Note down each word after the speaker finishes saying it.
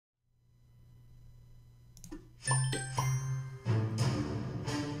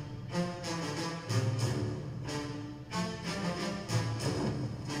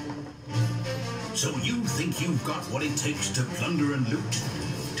So you think you've got what it takes to plunder and loot?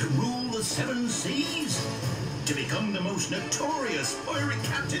 To rule the seven seas? To become the most notorious pirate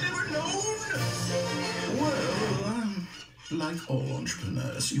captain ever known? Well, like all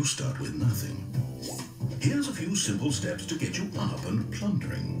entrepreneurs, you start with nothing. Here's a few simple steps to get you up and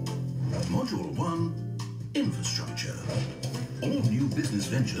plundering. Module 1, infrastructure. All new business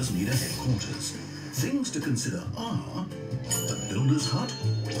ventures need a headquarters. Things to consider are a builder's hut,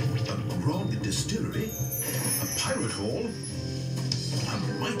 a grog distillery, a pirate hall, a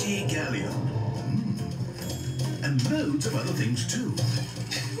mighty galleon, and loads of other things too.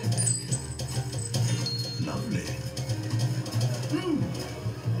 Lovely.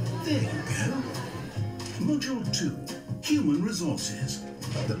 There you go. Module 2, human resources.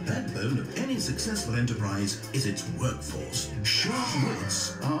 The backbone of any successful enterprise is its workforce. Sharp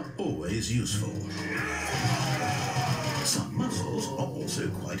wits are always useful. Some muscles are also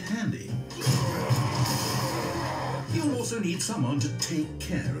quite handy. You'll also need someone to take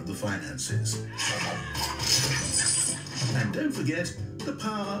care of the finances. And don't forget the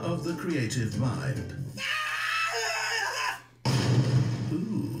power of the creative mind.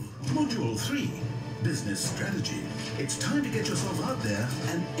 Ooh, Module 3, business strategy. It's time to get yourself out there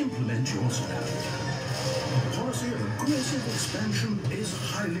and implement your strategy. A policy of aggressive expansion is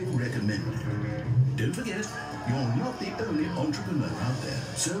highly recommended. Don't forget, you're not the only entrepreneur out there,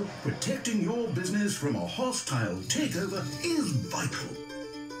 so protecting your business from a hostile takeover is vital.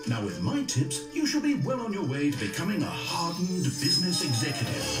 Now with my tips, you shall be well on your way to becoming a hardened business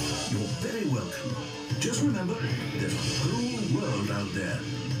executive. You're very welcome. Just remember, there's a whole world out there.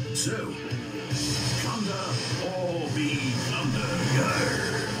 So, plunder or be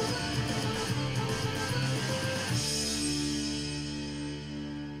plundered.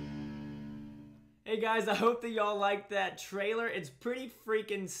 Hey guys, I hope that y'all liked that trailer. It's pretty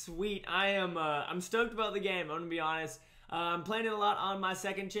freaking sweet. I'm stoked about the game, I'm gonna be honest. I'm playing it a lot on my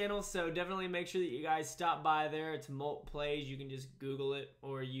second channel, so definitely make sure that you guys stop by there. It's Molt Plays. You can just Google it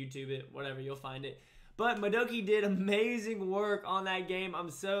or YouTube it, whatever, you'll find it. But Madoki did amazing work on that game. I'm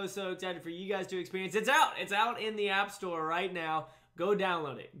so excited for you guys to experience. It's out in the App Store right now. Go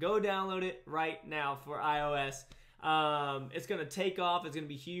download it. Go download it right now for iOS. It's gonna take off. It's gonna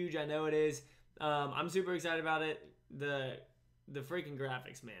be huge. I know it is. I'm super excited about it. The freaking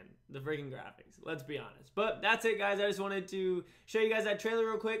graphics, man. The freaking graphics. Let's be honest. But that's it, guys. I just wanted to show you guys that trailer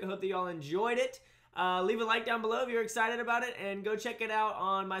real quick. I hope that y'all enjoyed it. Leave a like down below if you're excited about it, and go check it out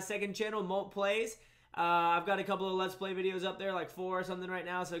on my second channel, Molt Plays. I've got a couple of Let's Play videos up there, like 4 or something right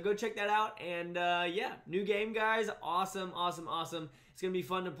now, so go check that out. And yeah, new game, guys. Awesome. It's gonna be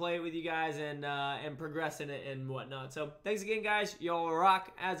fun to play with you guys and progress in it and whatnot. So thanks again, guys. Y'all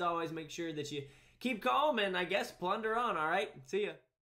rock. As always, make sure that you keep calm and I guess plunder on. All right, see ya.